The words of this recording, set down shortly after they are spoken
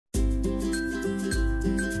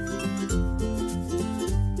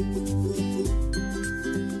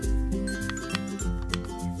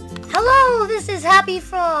this is Happy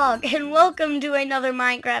Frog, and welcome to another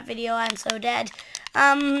Minecraft video. I'm so dead.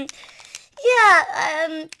 Dramatic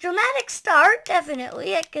start,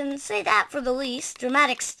 definitely. I can say that for the least.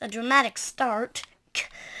 A dramatic start.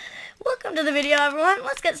 Welcome to the video, everyone.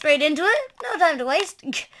 Let's get straight into it. No time to waste.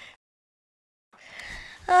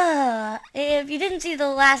 If you didn't see the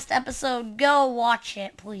last episode, go watch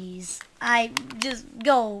it, please. Just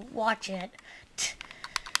go watch it.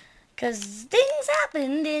 Because things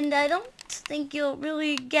happened, and I don't think you'll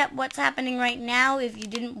really get what's happening right now if you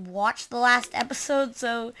didn't watch the last episode.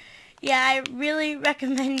 So, yeah, I really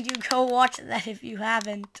recommend you go watch that if you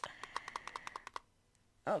haven't.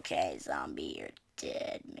 Okay, zombie, you're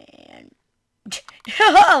dead, man.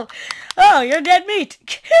 Oh, you're dead meat.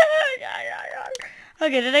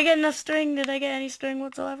 Okay, did I get enough string? Did I get any string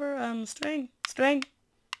whatsoever? String?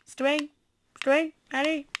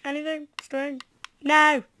 Anything? String?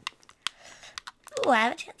 No. Ooh, I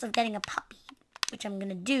have a chance of getting a puppy, which I'm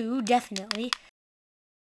gonna do, definitely.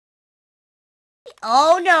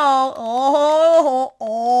 Oh, no.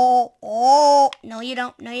 Oh. No, you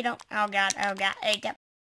don't. Oh, God. Hey,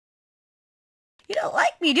 you don't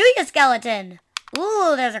like me, do you, skeleton?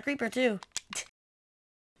 Ooh, there's a creeper, too.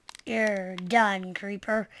 You're done,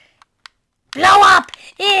 creeper. Blow up!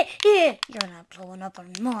 You're not blowing up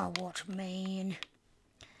on my watch, man.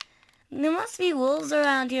 There must be wolves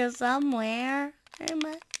around here somewhere. There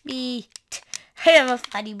must be. I have a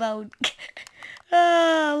funny bone.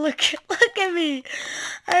 Oh, look at me.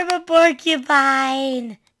 I'm a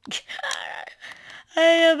porcupine. I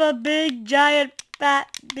am a big, giant,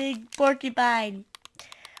 fat, big porcupine.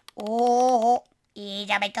 Oh,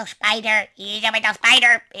 he's a little spider.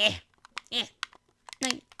 No,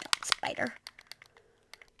 spider.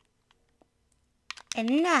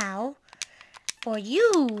 And now, for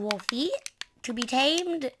you, Wolfie, to be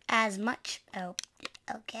tamed as much. Oh,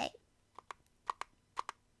 okay.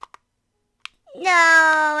 No,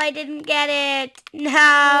 I didn't get it.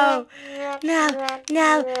 No. No.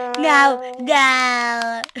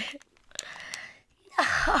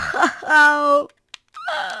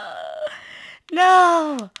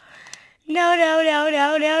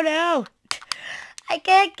 I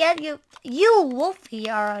can't get you. You, Wolfie,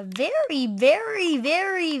 are a very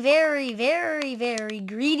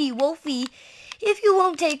greedy Wolfie if you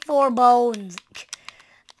won't take 4 bones.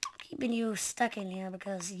 I'm keeping you stuck in here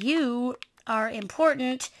because you are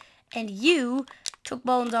important and you took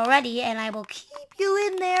bones already, and I will keep you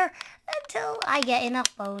in there until I get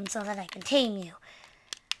enough bones so that I can tame you.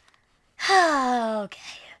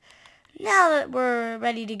 Okay. Now that we're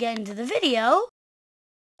ready to get into the video,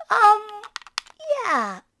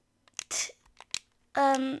 yeah.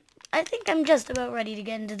 I think I'm just about ready to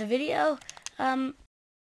get into the video. I'm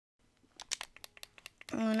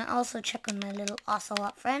gonna also check on my little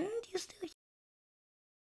ocelot friend. You still here?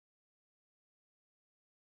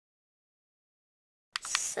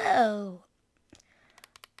 So,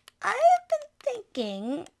 I have been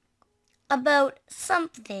thinking about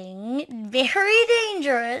something very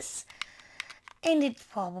dangerous, and it's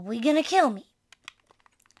probably gonna kill me.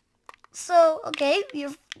 So, okay,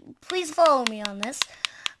 please follow me on this.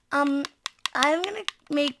 I'm gonna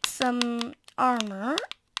make some armor.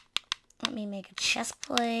 Let me make a chest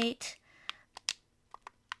plate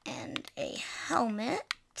and a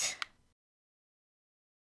helmet.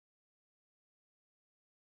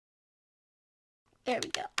 There we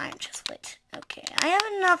go, iron chest plate. Okay, I have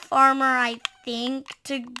enough armor, I think,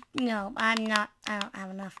 to... No, I don't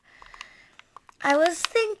have enough. I was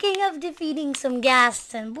thinking of defeating some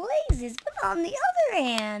ghasts and blazes, but on the other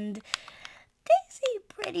hand, they seem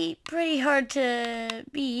pretty hard to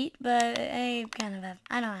beat, but I don't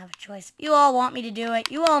have a choice. You all want me to do it.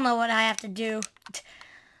 You all know what I have to do.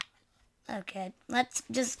 Okay, let's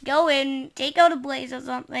just go in, take out a blaze or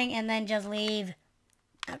something, and then just leave.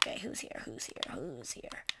 Okay, who's here?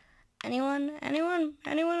 Anyone around?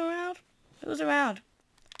 Who's around?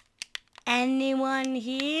 Anyone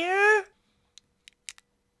here?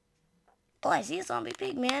 Oh, I see a zombie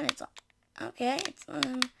pig, man. Okay,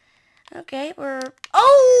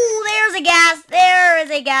 oh, there's a ghast. There is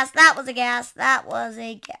a ghast. That was a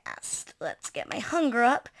ghast. Let's get my hunger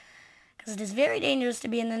up, because it is very dangerous to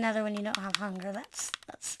be in the nether when you don't have hunger. That's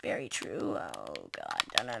very true. Oh, God.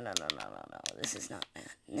 No. This is not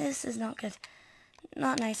bad. This is not good.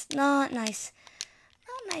 Not nice. Not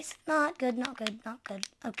good.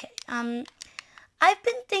 Okay. I've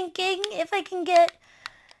been thinking if I can get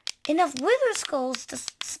enough wither skulls to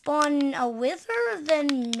spawn a wither,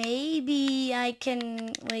 then maybe I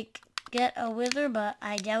can, get a wither, but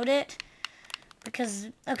I doubt it. Because,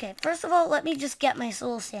 okay, first of all, let me just get my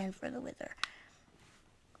soul sand for the wither.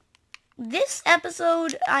 this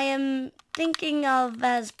episode I am thinking of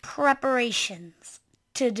as preparations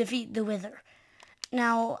to defeat the Wither.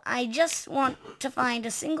 Now, I just want to find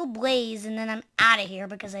a single blaze, and then I'm out of here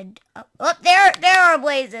because there are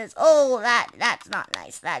blazes. Oh, that's not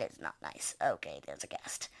nice. That is not nice. Okay, there's a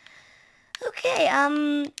guest. Okay,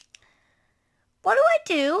 what do I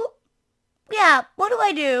do? Yeah, what do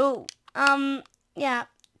I do? Yeah,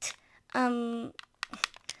 I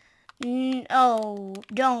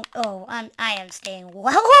am staying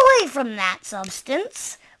well away from that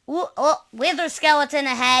substance. Ooh, oh, wither skeleton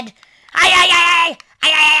ahead.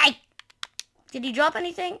 Ay. Did he drop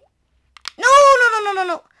anything?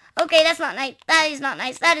 No. Okay, that's not nice. That is not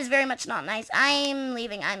nice. That is very much not nice. I'm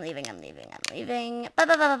leaving. Bye.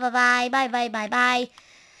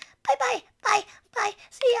 Bye.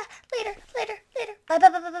 See ya later.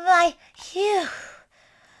 Bye. Phew.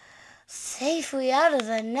 Safely out of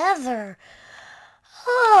the nether.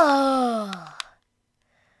 Oh.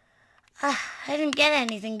 I didn't get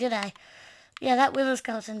anything, did I? Yeah, that wither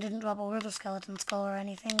skeleton didn't drop a wither skeleton skull or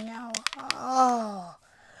anything, no. Oh.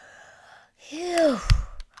 Phew.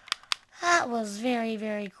 That was very,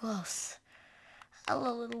 very close.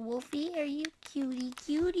 Hello, little wolfie. Are you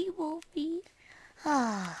cutie wolfie?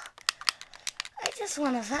 Ah. I just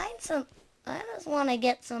want to find some... I just want to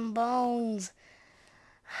get some bones.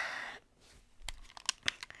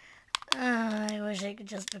 I wish I could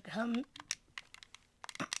just become...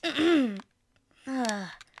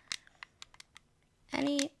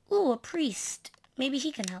 Ooh, a priest. Maybe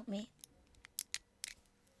he can help me.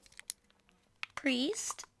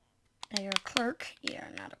 Priest? Now you're a clerk. You're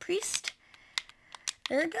not a priest.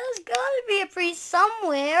 There's gotta be a priest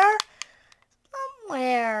somewhere.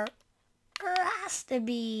 There has to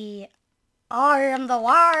be. I am the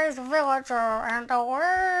wise villager, and the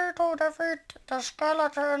way to defeat the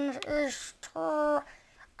skeletons is to...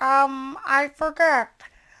 I forget.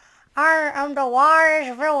 I am the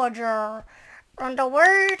wise villager, and the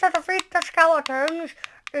way to defeat the skeletons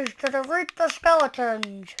is to defeat the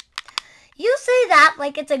skeletons. You say that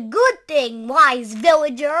like it's a good thing, wise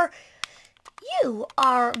villager. You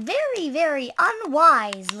are very, very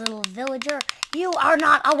unwise, little villager. You are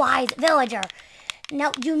not a wise villager.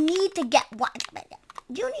 Now, you need to get wise.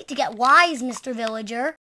 You need to get wise, Mr.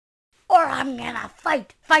 Villager. Or I'm gonna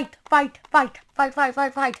fight.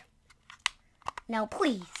 Now,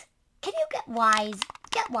 please, can you get wise?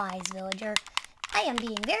 Get wise, villager. I am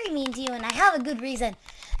being very mean to you, and I have a good reason.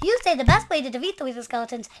 You say the best way to defeat the wither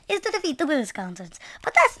skeletons is to defeat the wither skeletons.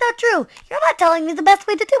 But that's not true. You're not telling me the best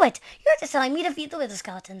way to do it. You're just telling me to defeat the wither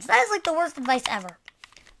skeletons. That is like the worst advice ever.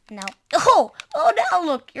 No. Oh, now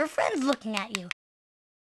look. Your friend's looking at you.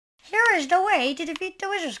 Here is the way to defeat the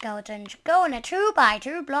wither skeletons. Go in a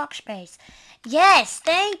 2x2 block space. Yes,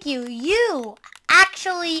 thank you. You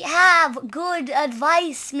actually have good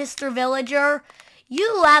advice, Mr. Villager.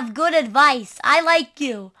 You have good advice. I like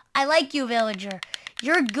you. I like you, villager.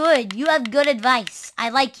 You're good. You have good advice. I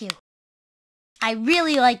like you. I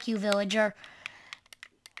really like you, villager.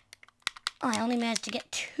 Oh, I only managed to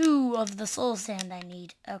get 2 of the soul sand I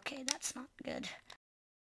need. Okay, that's not good.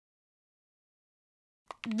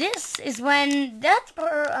 This is that's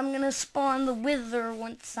where I'm gonna spawn the wither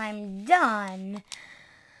once I'm done.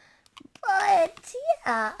 But,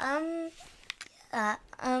 yeah,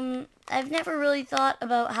 I've never really thought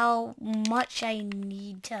about how much I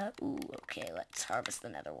need to... Ooh, okay, let's harvest the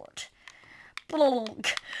nether wart.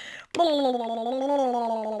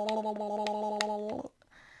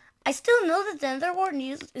 I still know that the nether wart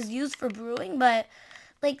is used for brewing, but,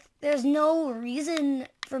 like, there's no reason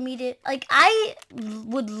for me to... Like, I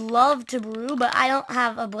would love to brew, but I don't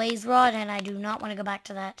have a blaze rod, and I do not want to go back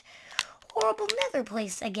to that horrible nether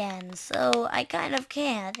place again, so I kind of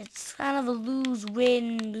can't. It's kind of a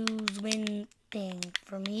lose-win thing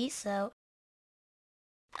for me, so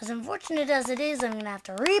as unfortunate as it is, I'm gonna have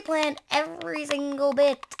to replant every single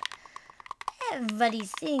bit. Every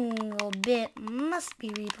single bit must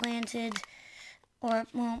be replanted, or,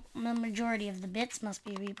 well, the majority of the bits must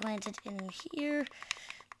be replanted in here.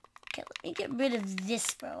 Okay, let me get rid of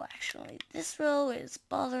this row, actually. This row is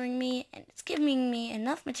bothering me, and it's giving me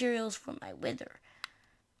enough materials for my wither.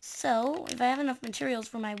 So, if I have enough materials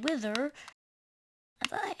for my wither, I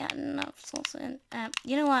thought I had enough soul sand.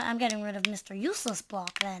 You know what? I'm getting rid of Mr. Useless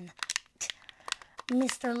Block, then.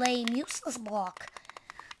 Mr. Lame Useless Block.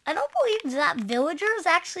 I don't believe that villagers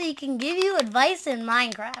actually can give you advice in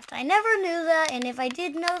Minecraft. I never knew that, and if I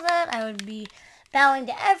did know that, I would be bowing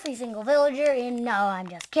to every single villager, and no, I'm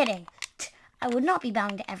just kidding. I would not be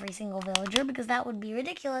bowing to every single villager because that would be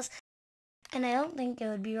ridiculous, and I don't think it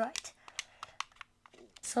would be right.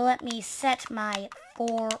 So let me set my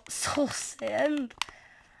 4 soul sand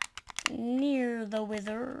near the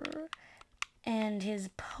wither and his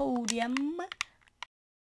podium.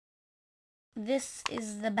 This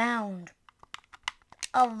is the bound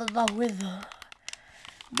of the wither.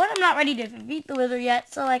 But I'm not ready to defeat the wither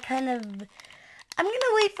yet, so I'm gonna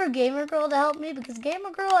wait for Gamer Girl to help me, because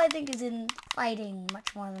Gamer Girl, I think, is in fighting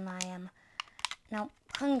much more than I am. Now,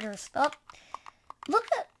 hunger stop. Look.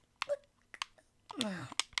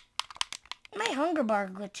 My hunger bar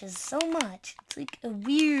glitches so much. It's like a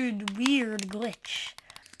weird glitch.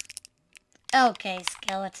 Okay,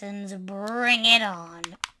 skeletons, bring it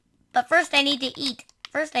on. But first I need to eat.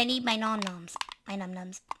 First I need my nom-noms. My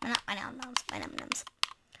num-nums. Not my nom-noms. My num-nums.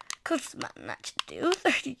 Cooked mutton, that should do.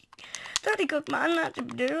 30 cooked mutton, that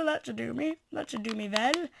should do. That should do me. That should do me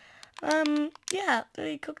well. Yeah,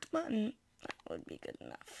 30 cooked mutton. That would be good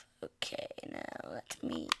enough. Okay, now let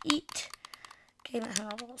me eat. Okay,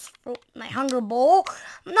 my hunger bowl.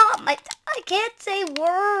 I can't say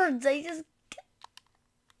words.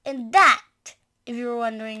 And that, if you were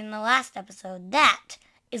wondering in the last episode, that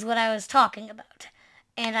is what I was talking about.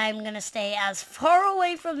 And I'm going to stay as far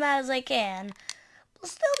away from that as I can, while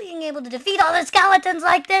still being able to defeat all the skeletons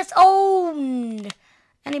like this. Owned.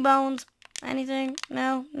 Any bones? Anything?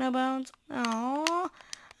 No? No bones? Aww.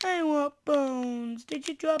 I want bones. Did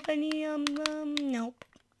you drop any, nope.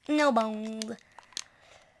 No bones.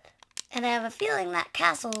 And I have a feeling that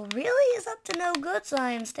castle really is up to no good, so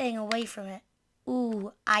I am staying away from it.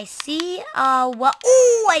 Ooh, I see, ooh,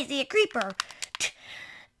 I see a creeper.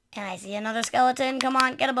 And I see another skeleton. Come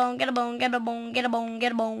on, get a bone, get a bone, get a bone, get a bone,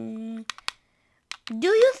 get a bone. Do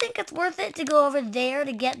you think it's worth it to go over there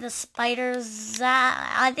to get the spiders?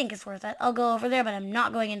 I think it's worth it. I'll go over there, but I'm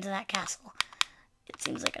not going into that castle. It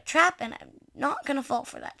seems like a trap, and I'm not going to fall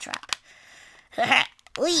for that trap.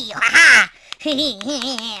 Wee, ha-ha!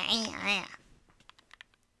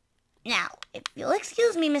 Now, if you'll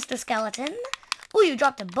excuse me, Mr. Skeleton. Oh, you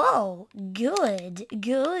dropped a bow. Good.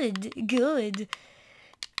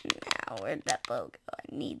 Now, where'd that bow go?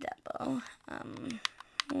 I need that bow.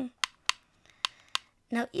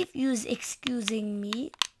 Now, if you's excusing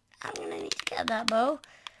me, I'm gonna need to get that bow.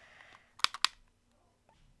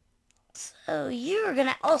 So, you're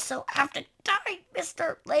gonna also have to die,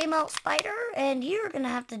 Mr. Lamo Spider, and you're gonna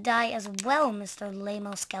have to die as well, Mr.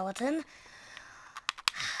 Lamo Skeleton.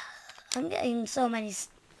 I'm getting so much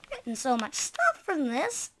stuff from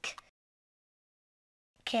this.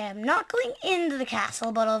 Okay, I'm not going into the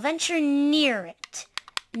castle, but I'll venture near it.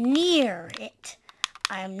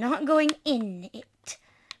 I'm not going in it,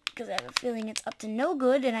 because I have a feeling it's up to no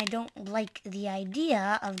good, and I don't like the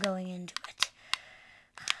idea of going into it.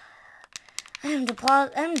 I'm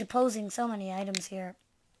deposing so many items here.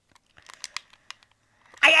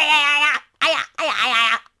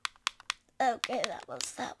 Okay,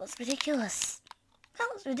 that was ridiculous. That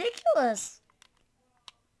was ridiculous.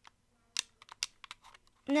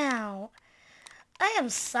 Now, I am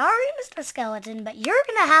sorry, Mr. Skeleton, but you're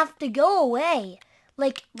gonna have to go away.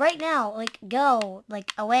 Like, right now. Like, go.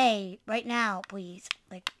 Like, away. Right now, please.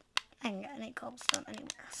 Like, I ain't got any cobblestone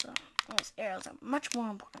anywhere, so those arrows are much more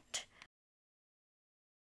important.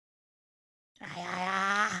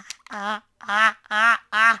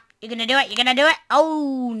 You're gonna do it. You're gonna do it.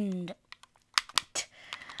 Owned.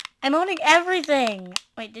 I'm owning everything.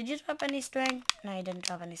 Wait, did you drop any string? No, you didn't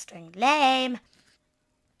drop any string. Lame.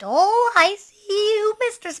 Oh, I see you,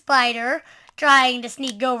 Mr. Spider, trying to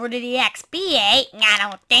sneak over to the XP, eh? I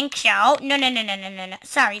don't think so. No.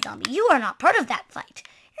 Sorry, zombie. You are not part of that fight.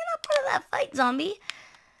 You're not part of that fight, zombie.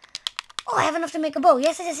 Oh, I have enough to make a bow.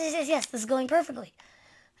 Yes. This is going perfectly.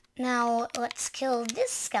 Now, let's kill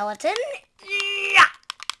this skeleton. Yeah.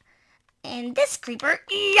 And this creeper.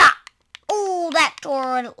 Yeah. Oh, that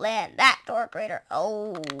door land. That door crater.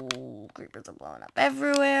 Oh, creepers are blowing up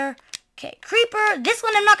everywhere. Okay, creeper. This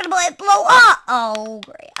one I'm not gonna blow up. Oh,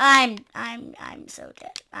 great. I'm so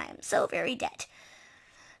dead. I am so very dead.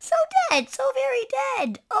 So dead. So very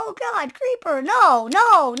dead. Oh God, creeper. No.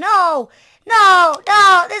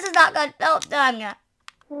 This is not good. No, I'm gonna.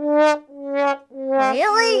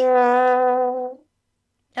 Really?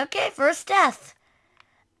 Okay, first death.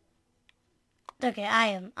 Okay,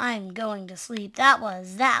 I'm going to sleep. That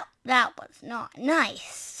was not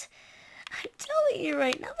nice. I'm telling you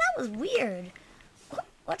right now, that was weird.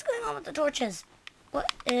 What's going on with the torches? What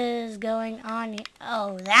is going on here?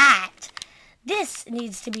 Oh, that. This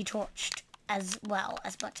needs to be torched as well,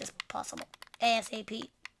 as much as possible. ASAP.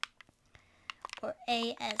 Or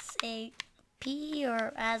ASAP,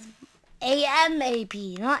 or as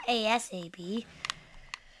AMAP, not ASAP.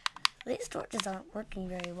 These torches aren't working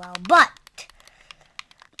very well, but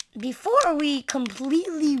before we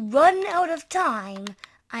completely run out of time,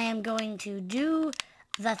 I am going to do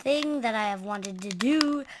the thing that I have wanted to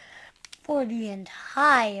do for the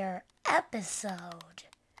entire episode,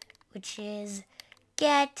 which is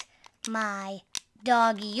get my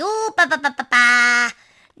doggy. Oh, ba ba ba ba ba.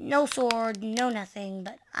 No sword, no nothing,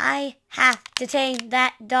 but I have to tame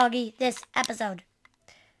that doggy this episode.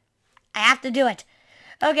 I have to do it.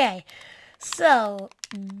 Okay, so...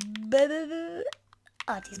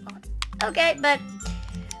 Oh, it despawned. Okay, but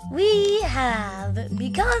we have,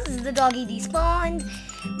 because the doggy despawned,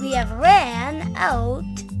 we have ran out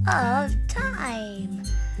of time.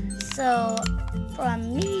 So,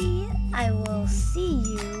 from me, I will see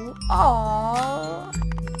you all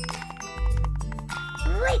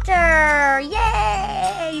later.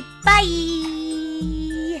 Yay! Bye!